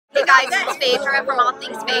Hey guys, it's Phaedra from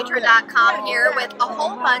allthingsphaedra.com here with a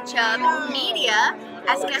whole bunch of media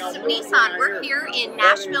as guests of Nissan. We're here in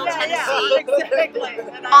Nashville, Tennessee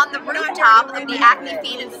on the rooftop of the Acme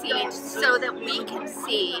Feed and Siege so that we can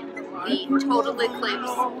see the total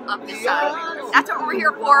eclipse of the sun. That's what we're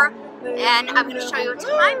here for, and I'm going to show you a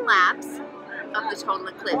time lapse of the total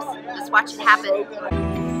eclipse. Let's watch it happen.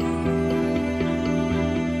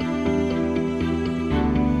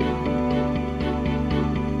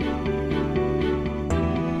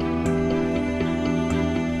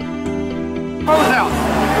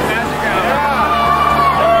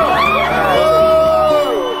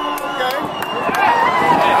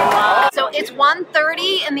 So it's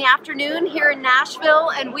 1:30 in the afternoon here in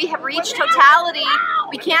Nashville, and we have reached totality.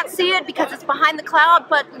 We can't see it because it's behind the cloud,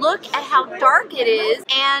 but look at how dark it is.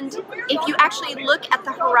 And if you actually look at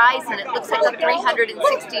the horizon, it looks like a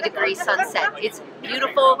 360-degree sunset. It's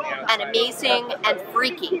beautiful and amazing and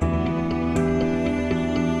freaky.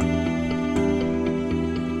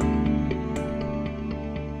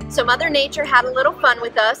 So Mother Nature had a little fun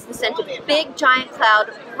with us and sent a big giant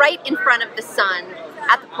cloud right in front of the sun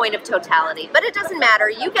at the point of totality. But it doesn't matter,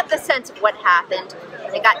 you get the sense of what happened.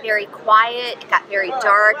 It got very quiet, it got very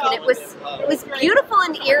dark, and it was beautiful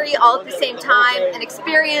and eerie all at the same time, an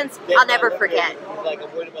experience I'll never forget.